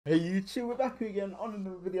Hey YouTube, we're back again on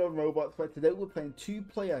another video on robots, where today we're playing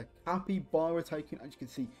two-player Capybara Tycoon. As you can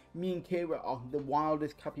see, me and Kira are the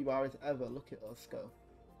wildest capybaras ever. Look at us go.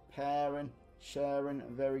 Pairing, sharing,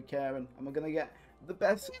 very caring. And we're going to get the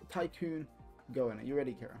best tycoon going. Are you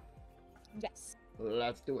ready, Kira? Yes.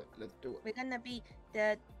 Let's do it. Let's do it. We're gonna be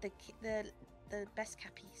the best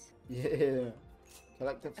cappies. Yeah.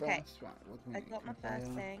 Collect it first. Okay. Right, what do we I need? got my Conveyor.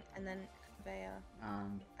 first thing, and then conveyor,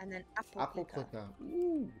 and then Apple clicker.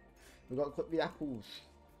 Ooh. We've got to click the apples.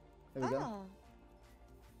 There we go. Oh.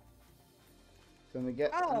 So when we get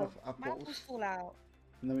enough My apples, apples fall out.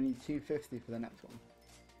 and then we need 250 for the next one,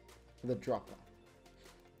 for the dropper.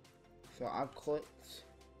 So I've clicked.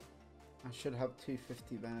 I should have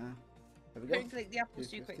 250 there. There we go. Don't click the apples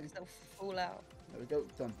too quick because they'll fall out. There we go.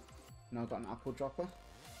 Done. Now I've got an apple dropper.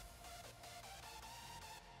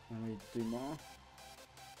 And we do more.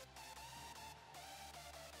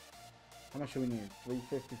 How much do we need?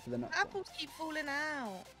 350 for the next Apples keep falling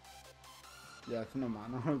out. one. Yeah, it's no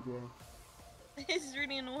matter, bro. This is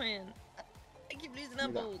really annoying. I keep losing Look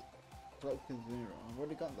at that. apples. Collect to 0. I've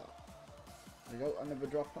already got that. There we go. Another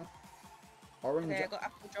dropper. Orange. Okay, I got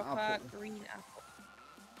apple dropper, green apple.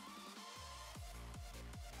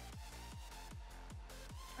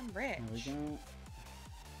 I'm rich. There we go.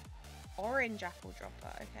 Orange apple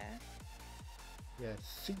dropper, okay. Yeah,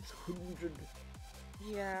 600.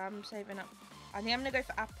 Yeah, I'm saving up. I think I'm gonna go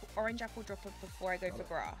for orange apple dropper before I go for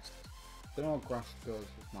grass. Don't know what grass does,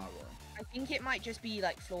 is my worry. I think it might just be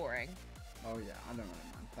like flooring. Oh yeah, I don't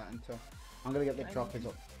really mind that until I'm gonna get the droppers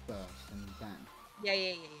up first and then. Yeah.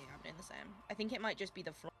 I'm doing the same. I think it might just be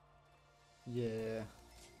the floor. Yeah.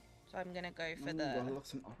 So I'm gonna go for Ooh, the I love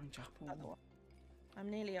some orange apple. other one. I'm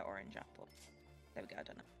nearly at orange apple. There we go. I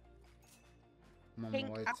don't know. I'm on Pink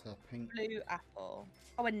my way apple, to pink. blue apple.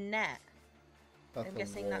 Oh, a net. That's I'm a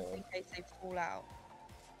guessing wall. that's in case they fall out.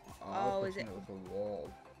 Oh, is it? It was a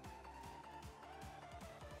wall.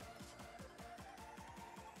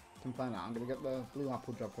 Can find out. I'm gonna get the blue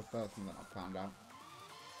apple dropper first, and then I'll find out.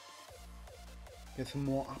 Get some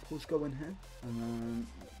more apples going here, and then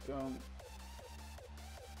let's go.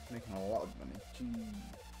 Making a lot of money. Jeez.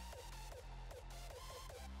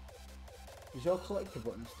 Is your collector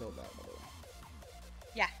button still there, by the way?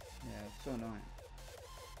 Yeah. Yeah, it's so annoying.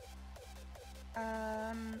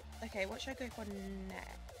 Okay, what should I go for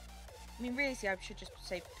next? I mean, really, I should just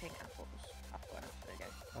save pink apples. I've got enough. There we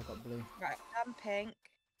go. I've got blue. Right, I'm pink.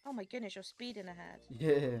 Oh my goodness, you're speeding ahead.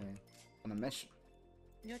 Yeah. On a mission.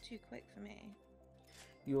 You're too quick for me.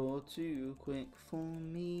 You're too quick for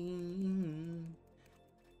me.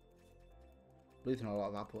 Losing a lot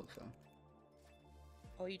of apples though.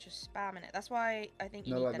 Or you just spamming it. That's why I think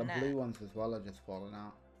you No, need like the the net. blue ones as well are just falling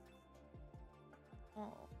out.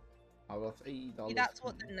 Oh. I lost $80. See, that's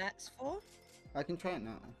what the net's for. I can try it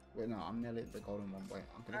now. Wait, no, I'm nearly at the golden one. Wait,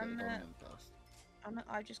 I'm gonna get the golden one first.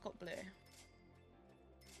 I just got blue.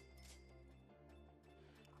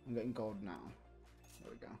 I'm getting gold now.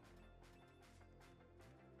 There we go.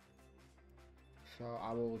 So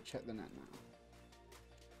I will check the net now.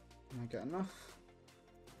 Can I get enough?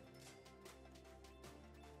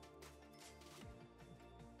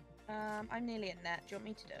 I'm nearly at net. Do you want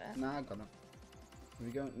me to do it? Nah, I got it. Here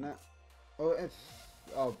we go, net. Oh, it's...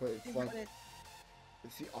 Oh, but it's like...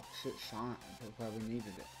 It's the opposite side of where we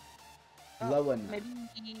needed it. Oh, Lower net.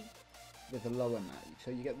 Maybe... There's a lower net. So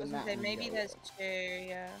you get the net. Say, and maybe you there's two,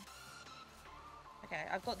 yeah. Okay,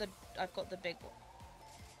 I've got the big one.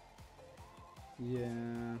 Yeah,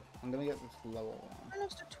 I'm gonna get this lower one. I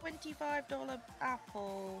lost a $25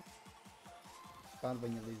 apple. Bad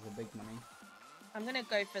when you lose the big money. I'm gonna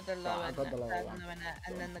go for the lower I got the lower one.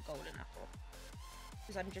 and then the golden apple.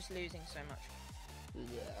 Because I'm just losing so much.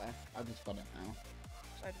 Yeah, I just got it now.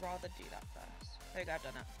 So I'd rather do that first. There we go, I've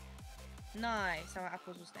done it. Nice, our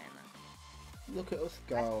apples will stay in there. Look at us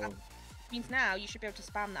go. Means now you should be able to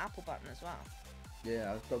spam the apple button as well.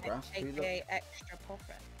 Yeah, I've got grass too. AKA extra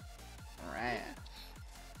profit. Alright.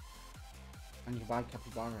 And you buy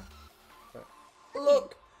capybara. But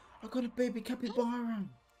look! I got a baby capybara!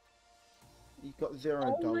 You got $0.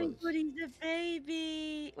 Oh my god, he's a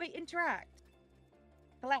baby! Wait, interact.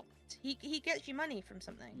 Collect. He gets you money from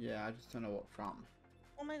something. Yeah, I just don't know what from.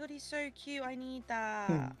 Oh my god, he's so cute. I need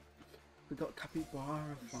that. We got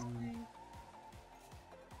capybara from.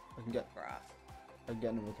 I can get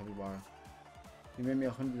another capybara. You made me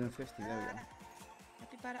 150. There we go.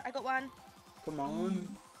 Capybara. I got one. Come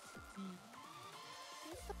on.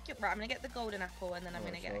 He's so cute. Right, I'm gonna get the golden apple and then I'm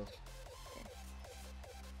gonna get it.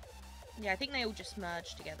 Yeah, I think they all just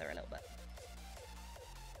merge together a little bit.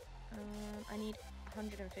 I need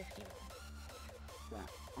 150 more. Yeah,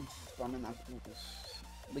 I'm spamming apples.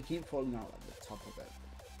 We keep falling out at the top of it.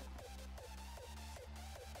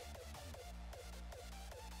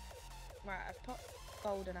 Right, I've put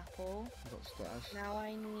golden apple. I've got stairs. Now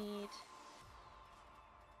I need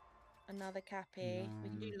another cappy. We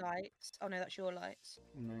can do lights. Oh no, that's your lights.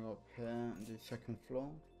 I'm gonna go up here and do second floor.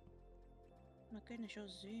 My goodness, you're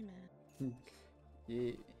zooming.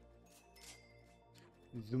 Yeah.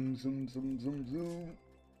 Zoom, zoom, zoom, zoom, zoom.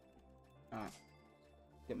 Alright.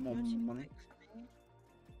 Get more You're too money. quick for me.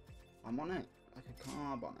 I'm on it. Like a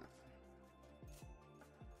carb on it.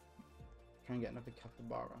 Try and get another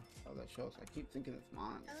capybara. Oh, that shows. I keep thinking it's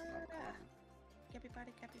mine. It's not mine. Capybara,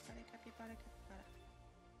 capybara, capybara, capybara.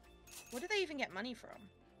 What do they even get money from?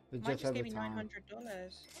 They Mine just over gave me time.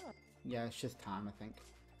 $900. Oh, Yeah, it's just time, I think.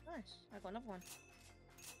 nice. I got another one.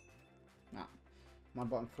 Nah. My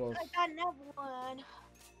bottom floor's I got another one.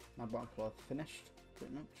 my bottom floor's finished,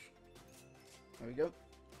 pretty much. There we go.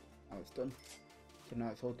 Now it's done. So now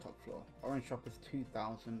it's all top floor. Orange shop is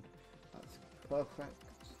 2,000. That's perfect.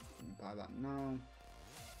 Let me buy that now.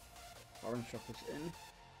 Orange shop is in.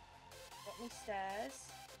 Got me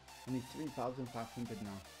stairs. I need 3,500 now.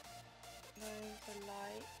 Nine for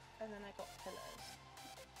light. And then I got pillars.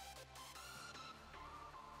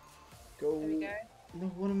 Go. There we go. No,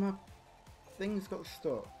 one of my things got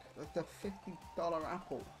stuck. That's a $50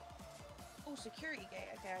 apple. Oh, security gate.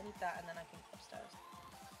 Okay, I need that and then I can go upstairs.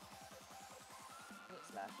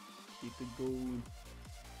 What's left? Keep it going.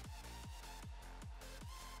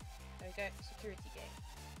 There we go. Security gate.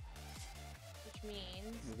 Which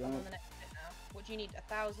means There we I'm go. on the next bit now. What do you need?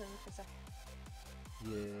 1,000 per second.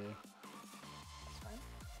 Yeah. That's fine.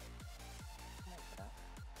 I'll wait for that.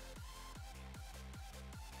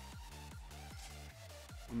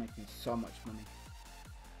 I'm making so much money.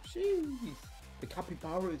 Jeez. The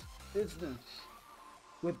capybara is business.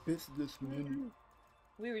 We're businessmen.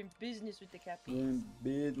 We're in business with the We're cappies. in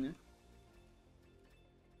business.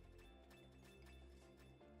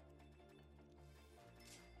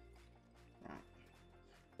 Right.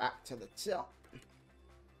 Back to the top.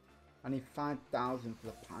 I need 5,000 for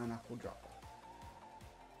the pineapple dropper.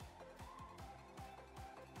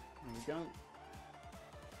 There we go.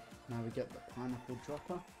 Now we get the pineapple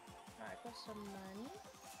dropper. Right, I've got some money.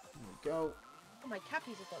 There we go. Oh, my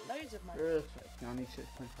cappies have got loads of money. Perfect. Now I need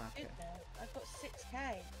 6.5k. Goodness, I've got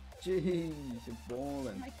 6k. Jeez, you're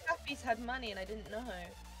balling. My cappies had money and I didn't know.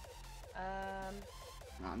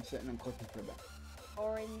 I'm sitting and clicking for a bit.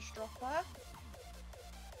 Orange dropper.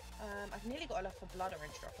 I've nearly got enough for blood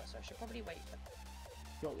orange dropper, so I should probably wait for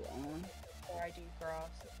Got one. before I do grass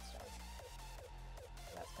and stuff.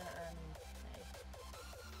 That's gonna earn me.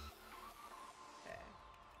 Okay.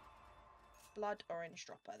 Blood orange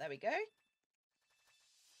dropper. There we go.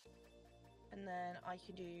 And then I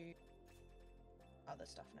can do other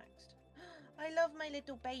stuff next. I love my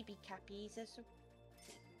little baby cappies. They're so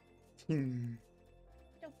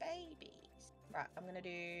little babies. Right, I'm gonna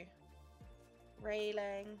do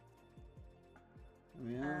railing.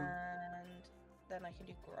 Yeah. And then I can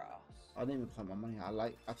do grass. I didn't even collect my money.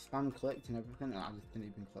 I spam collecting everything and I just didn't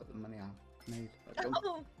even collect the money I made. Like,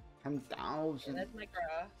 Oh, 10,000. there's my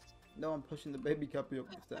grass. No, I'm pushing the baby cappy up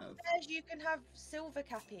the stairs. There's you can have silver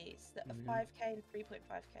cappies that are Mhm. 5k and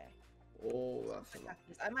 3.5k. Oh, that's a lot.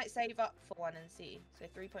 I might save up for one and see. So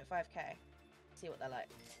 3.5k. See what they're like.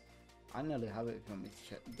 I nearly have it if you want me to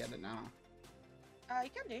check, get it now. You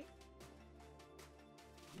can do.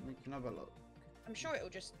 We can have a look. I'm sure it'll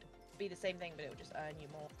just be the same thing, but it'll just earn you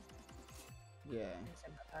more Yeah. in the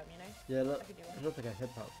same time, you know? Yeah, look. I can do It one. looks like a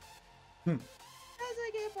hippo. There's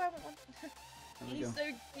a gift, I want one. There we He's go. so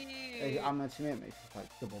Hey, cute. I'm assuming it makes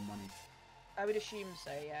like double money. I would assume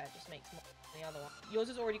so, yeah. It just makes more than the other one. Yours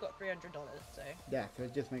has already got $300, so Yeah, so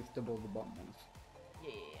it just makes double the bottom ones.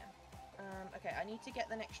 yeah. Okay, I need to get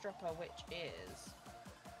the next dropper, which is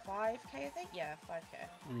 5k, I think? Yeah, 5k.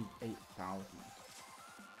 I need 8,000.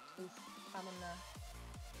 Oof, I'm on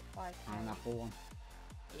the 5k. Pineapple one.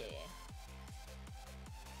 Yeah.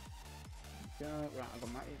 There we go. Right, I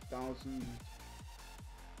got my 8,000.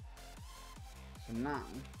 So now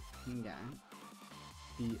I can get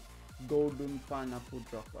the golden pineapple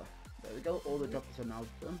dropper. There we go. All the droppers are now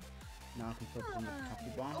done. Now I can focus on the Oh,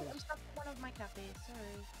 capybara. I'm stuck with one of my cappies,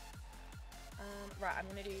 sorry. Right, I'm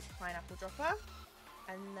gonna do pineapple dropper,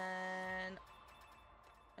 and then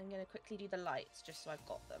I'm gonna quickly do the lights just so I've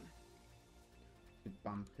got them.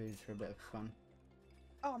 Bamboos for a bit of fun.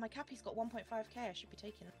 Oh, my cappy's got 1.5k. I should be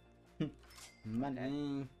taking it.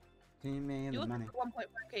 Money. Give me the Yours money. has got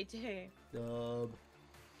 1.5k too. Dub.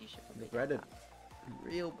 You should The probably take breaded. that.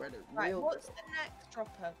 Real breaded. Right, Real what's the next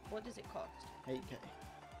dropper? What does it cost? breaded. 8k.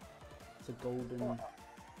 It's a golden. What?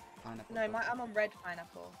 pineapple. No, I'm on red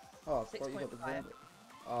pineapple. Oh, I thought you got the 6.5. golden.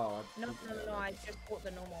 Oh, No, I just bought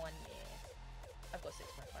the normal one. Yeah. I've got 6.5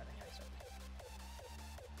 anyway, so.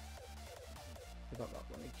 I got that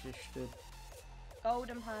one existed.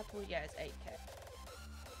 Golden pineapple, yeah, it's 8k. So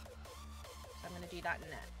I'm going to do that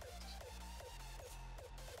next.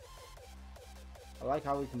 I like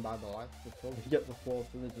how we can buy the lights before we get the floor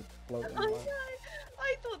villagers floating I light. know!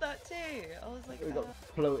 I thought that too. I was like, We got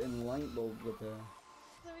floating light bulbs up here.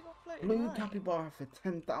 so we got floating Blue light. capybara for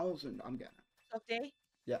 10,000. I'm getting it. Softy?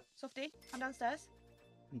 Yeah. Softy, come downstairs.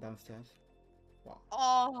 I'm downstairs. Wow.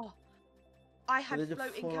 Oh! I had Did they just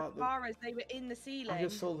floating fall out the- capybaras. They were in the ceiling. I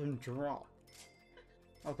just saw them drop.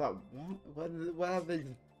 I was like, what? Where have they just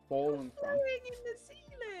fallen from? Floating in the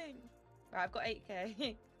ceiling. Right, I've got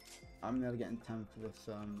 8k. I'm nearly getting 10 for this.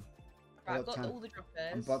 Right, I've got 10. all the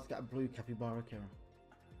droppers. I'm about to get a blue capybara, Kira.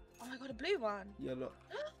 Oh, I got a blue one. Yeah, look.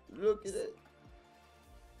 Look at it.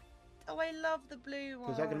 Oh, I love the blue one.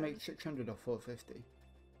 Because I can make 600 or 450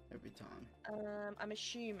 every time. I'm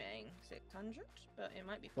assuming 600, but it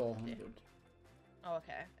might be 400. Oh,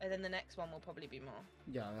 okay. And then the next one will probably be more.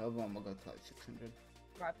 Yeah, the other one will go to like 600.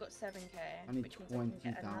 Right, I've got 7k. I need which means I can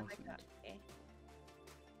get another 20,000. Cappy.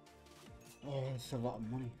 Oh, that's a lot of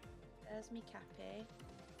money. There's me Cappy.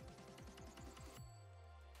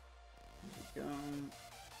 There we go.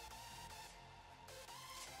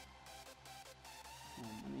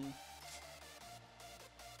 More money.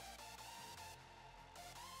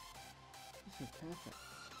 This is perfect.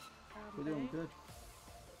 We're doing good.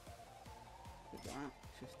 Look at that.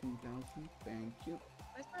 15,000. Thank you.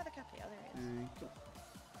 Where's my other Cappy? Oh, there it is.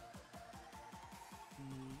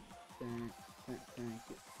 Thank you. Thank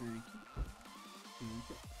you. Thank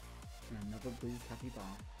you. And another blue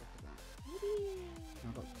capybara. Look at that. Yippee!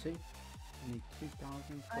 I've got 2. I need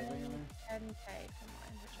 2,000 for I there. need 10k for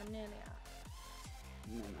mine, which I'm nearly at.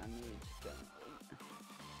 And then I need to go.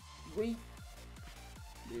 Wait.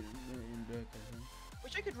 Need a million back, I think.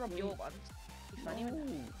 Wish I could rob your ones. It'd be funny, wouldn't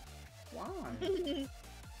it? Why?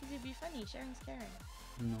 Because it'd be funny. Sharing's caring.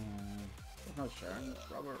 No. It's not sharing, it's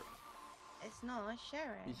rubber. It's not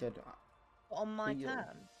sharing. You said But on my deal.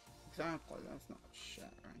 terms. Exactly, that's not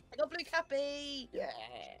sharing. I got blue Cappy! Yeah.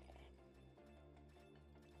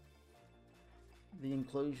 The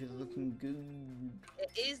enclosure's looking good.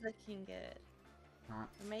 It is looking good. Alright,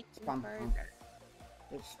 We're making Spam, progress.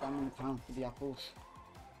 it's spamming time for the apples.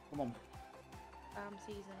 Come on.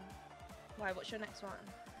 Season. Why, what's your next one?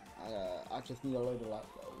 I just need a load of like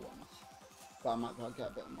little ones. But I might be able to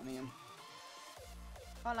get a bit of money in.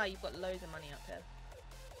 Can't lie, you've got loads of money up here.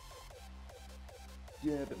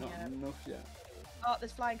 Yeah, but not Yeah. enough yet. Oh,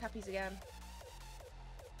 there's flying Cappies again.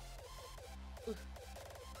 Oof.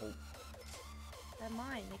 Oh. They're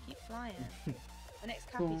mine, they keep flying. The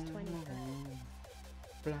next Cappy's 20k.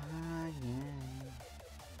 Flying.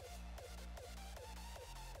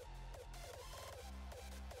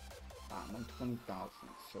 I'm on 20,000,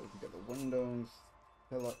 so we can get the windows,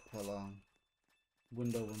 pillar,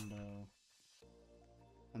 window,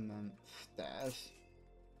 and then stairs.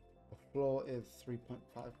 The floor is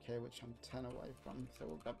 3.5k, which I'm 10 away from, so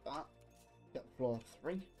we'll grab that. Get floor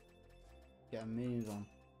 3. Get a move on.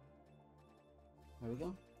 There we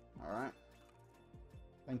go. Alright.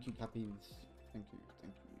 Thank you, Cappies. Thank you.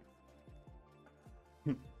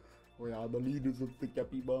 We are the leaders of the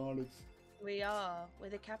capybaras. We are. We're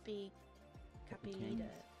the Cappy Kings. leader.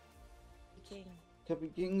 The king. Cappy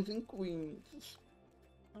kings and queens.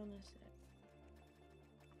 Honestly.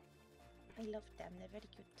 I love them, they're very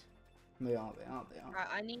cute. They are. Right,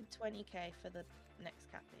 I need 20k for the next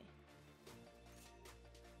Cappy.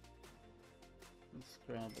 Let's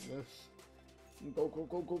grab this. Go.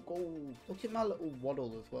 Look at my little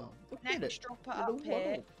waddle as well. Look at Next it. dropper Little up here.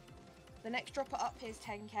 waddle. The next dropper up here is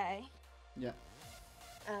 10k. Yeah.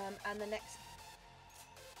 And the next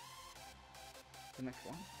The next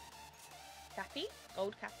one. Cappy,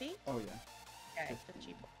 gold Cappy. Oh yeah. Okay, for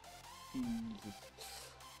cheap. Jesus.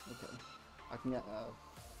 Okay. I can get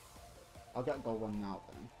I'll get gold one now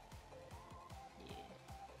then. Yeah.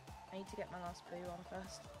 I need to get my last blue one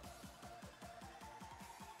first.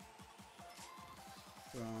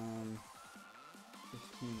 From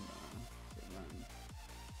 15 round. So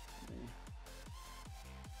then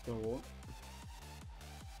go up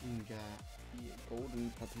and get the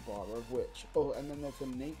golden capybara, of which and then there's a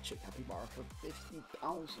nature capybara for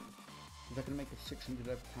 50,000. If I can make it 600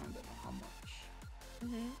 every time, I don't know how much.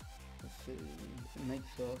 Let's see. It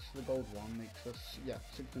makes us the gold one makes us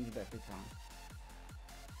 600 every time.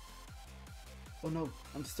 Oh no,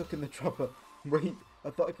 I'm stuck in the trapper. Wait, I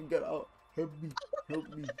thought I could get out. Help me.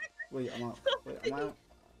 Wait, I'm out.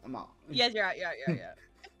 I'm out. Yes, you're out.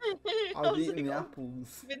 I was eating the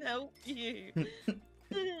apples. Even help you.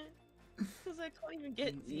 Because I can't even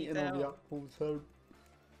get to you Eating all the now. apples, so.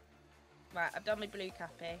 Right, I've done my blue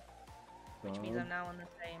cappy, which means I'm now on the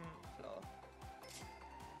same floor.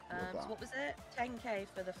 So what was it? 10k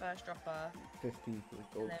for the first dropper. 15 for the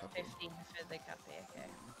gold And then cappy. 15 for the cappy, okay.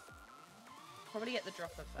 Probably get the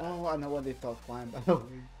dropper first. Oh, I know when they start flying, by the way.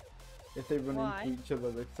 If they run Why? into each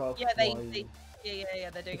other, they start Yeah, flying. yeah,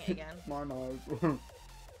 they're doing it again. My nose.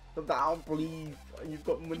 Stop down, please. You've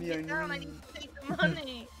got money Get on down, I you. need to take the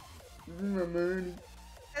money. Give me my money.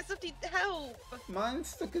 There's something to help. Mine's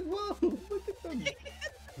stuck as well. Look at them.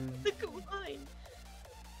 Look at mine.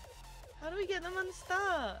 How do we get them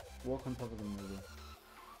unstuck? Walk on top of them, maybe.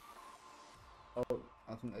 Oh,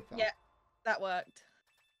 I think they fell. Yeah, that worked.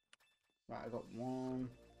 Right, I got one.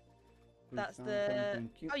 That's Down, the...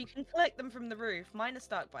 thank you. Oh, you can collect them from the roof. Mine are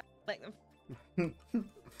stuck, but I collect them.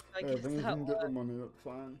 I Yeah, guess as long as you that can get the worked. money, that's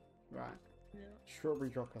fine. Right. Yeah. Strawberry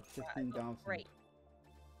dropper, Right, I got 15,000. grape.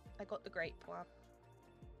 I got the grape one.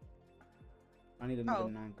 I need another Oh.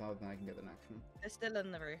 9,000, I can get the next one. They're still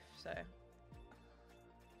on the roof, so...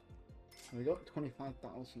 We got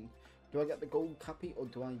 25,000. Do I get the gold cappy or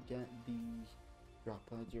do I get the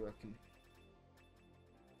dropper, do you reckon?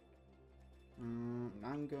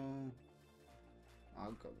 Mango.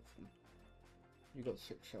 I'll go this one. You got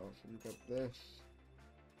 6,000. Got this.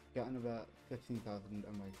 Got another 15,000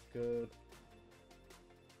 and we're good.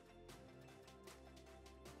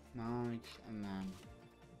 Nice. And then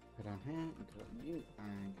put on here and collect you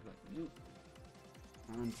and collect you.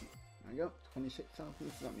 And there we go. 26,000.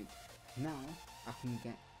 So that means now I can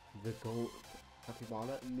get the gold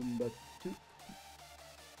capybara number 2.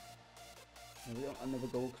 There we go. Another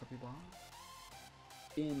gold capybara.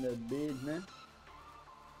 In the business.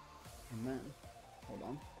 And then, hold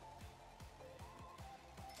on.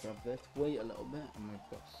 Grab this, wait a little bit, and we've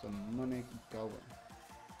got some money going.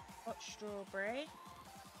 Got strawberry.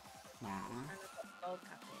 Nah. And I've got gold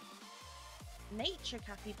cappy. Nature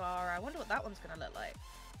capybara. I wonder what that one's gonna look like.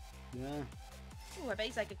 Yeah, Ooh, I bet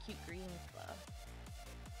he's like a cute green colour.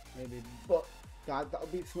 maybe. But, guys, that'll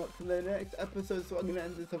be some up for the next episode, so I'm going to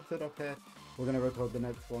end this episode off here. We're going to record the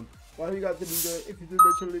next one. But I hope you guys did enjoy it. If you did,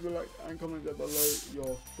 make sure to leave a like and comment down below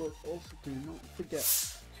your thoughts. Also, do not forget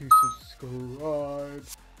to subscribe.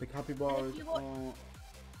 The capybaras are on...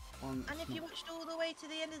 And if you watched all the way to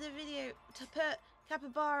the end of the video, to put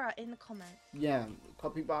capybara in the comments. Yeah,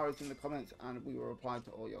 capybaras in the comments, and we will reply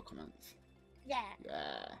to all your comments. Yeah.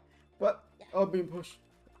 Yeah. But I've been pushed.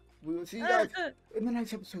 We will see you guys in the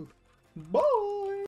next episode. Bye!